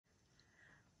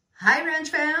Hi Ranch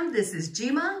Fam, this is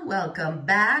Jima. Welcome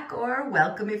back, or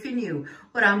welcome if you're new.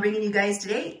 What I'm bringing you guys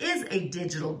today is a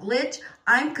digital glitch.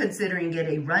 I'm considering it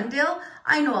a run deal.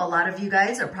 I know a lot of you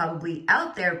guys are probably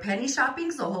out there penny shopping,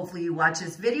 so hopefully you watch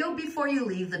this video before you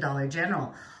leave the Dollar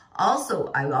General.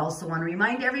 I also want to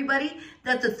remind everybody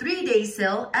that the 3-day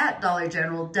sale at Dollar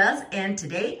General does end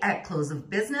today at close of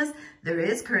business. There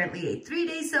is currently a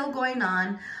 3-day sale going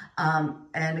on.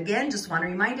 And again, just want to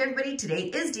remind everybody, today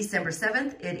is December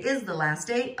 7th. It is the last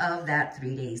day of that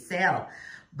 3-day sale.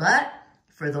 But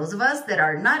for those of us that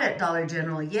are not at Dollar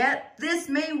General yet, this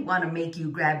may want to make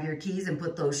you grab your keys and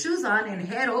put those shoes on and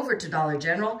head over to Dollar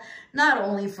General, not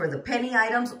only for the penny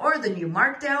items or the new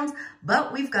markdowns,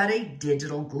 but we've got a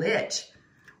digital glitch.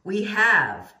 We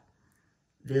have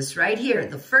this right here.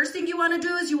 The first thing you want to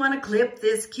do is you want to clip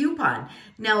this coupon.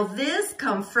 Now this,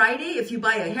 come Friday, if you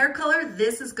buy a hair color,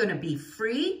 this is going to be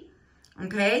free.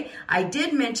 Okay, I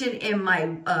did mention in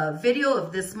my video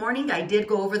of this morning, I did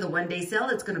go over the 1-day sale.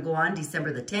 It's going to go on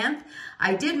December the 10th.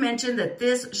 I did mention that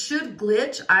this should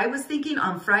glitch. I was thinking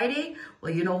on Friday.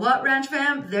 Well, you know what, Ranch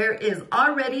Fam? There is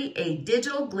already a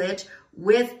digital glitch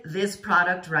with this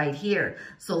product right here.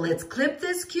 So let's clip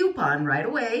this coupon right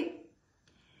away.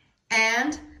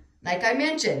 And like I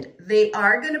mentioned, they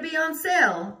are going to be on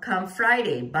sale come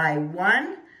Friday. Buy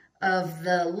one of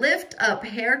the lift up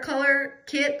hair color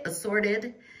kit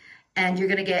assorted, and you're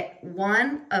going to get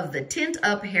one of the tint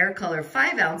up hair color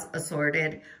 5-ounce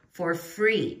assorted for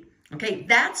free. Okay,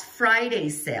 that's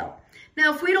Friday's sale.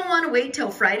 Now, if we don't want to wait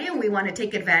till Friday and we want to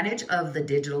take advantage of the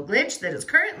digital glitch that is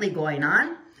currently going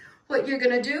on, what you're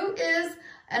going to do is,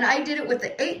 and I did it with the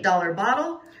 $8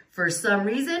 bottle. For some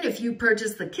reason, if you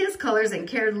purchase the Kiss Colors and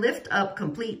Care Lift Up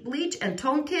Complete Bleach and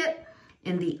Tone Kit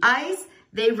in the ice,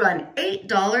 they run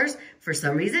 $8. For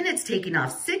some reason, it's taking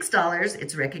off $6.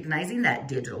 It's recognizing that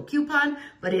digital coupon,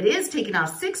 but it is taking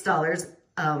off $6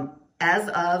 as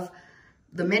of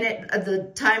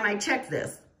the time I checked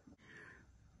this.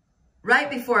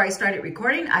 Right before I started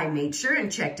recording, I made sure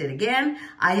and checked it again.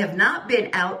 I have not been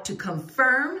out to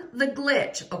confirm the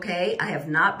glitch, okay? I have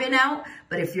not been out,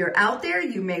 but if you're out there,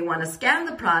 you may want to scan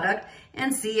the product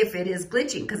and see if it is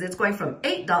glitching, because it's going from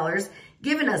 $8,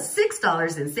 giving us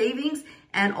 $6 in savings,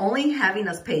 and only having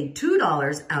us pay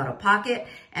 $2 out of pocket.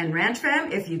 And Ranch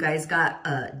Fam, if you guys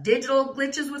got digital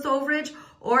glitches with overage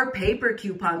or paper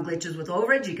coupon glitches with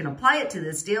overage, you can apply it to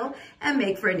this deal and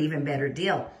make for an even better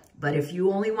deal. But if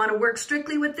you only want to work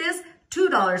strictly with this,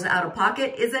 $2 out of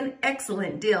pocket is an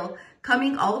excellent deal,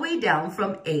 coming all the way down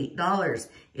from $8.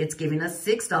 It's giving us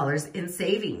 $6 in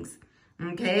savings.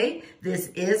 Okay, this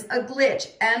is a glitch,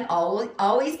 and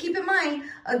always keep in mind,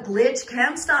 a glitch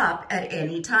can stop at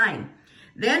any time.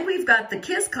 Then we've got the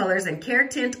Kiss Colors and Care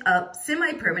Tint Up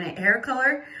Semi-Permanent Hair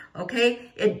Color.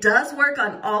 Okay, it does work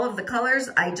on all of the colors.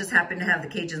 I just happen to have the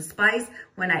Cajun Spice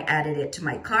when I added it to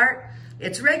my cart.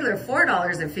 It's regular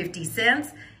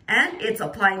 $4.50, and it's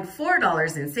applying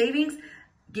 $4 in savings,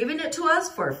 giving it to us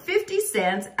for 50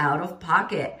 cents out of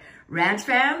pocket. Ranch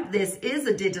Fam, this is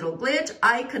a digital glitch.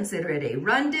 I consider it a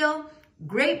run deal.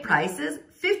 Great prices,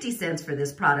 50 cents for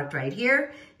this product right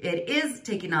here. It is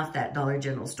taking off that Dollar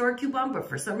General store coupon, but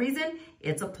for some reason,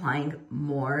 it's applying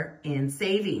more in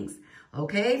savings.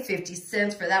 Okay, 50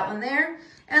 cents for that one there.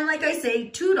 And like I say,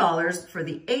 $2 for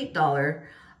the $8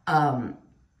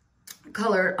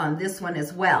 color on this one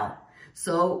as well.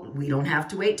 So we don't have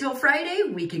to wait till Friday.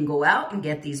 We can go out and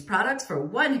get these products for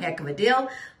one heck of a deal.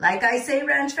 Like I say,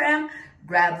 Ranch Fam,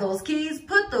 grab those keys,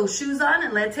 put those shoes on,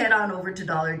 and let's head on over to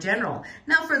Dollar General.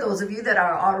 Now, for those of you that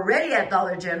are already at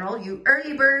Dollar General, you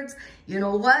early birds, you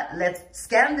know what? Let's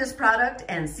scan this product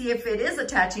and see if it is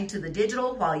attaching to the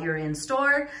digital while you're in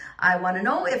store. I want to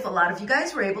know if a lot of you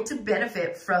guys were able to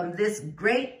benefit from this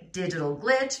great digital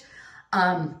glitch.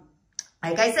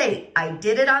 Like I say, I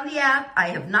did it on the app. I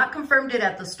have not confirmed it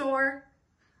at the store,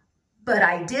 but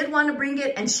I did want to bring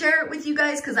it and share it with you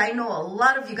guys, because I know a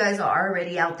lot of you guys are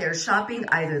already out there shopping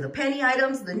either the penny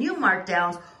items, the new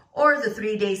markdowns, or the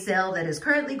 3-day sale that is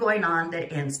currently going on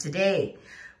that ends today.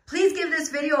 Please give this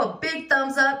video a big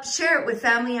thumbs up, share it with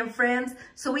family and friends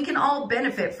so we can all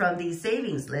benefit from these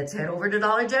savings. Let's head over to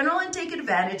Dollar General and take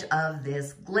advantage of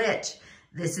this glitch.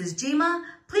 This is Jima.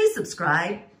 Please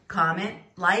subscribe, comment,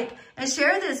 like, and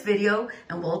share this video,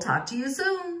 and we'll talk to you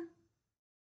soon.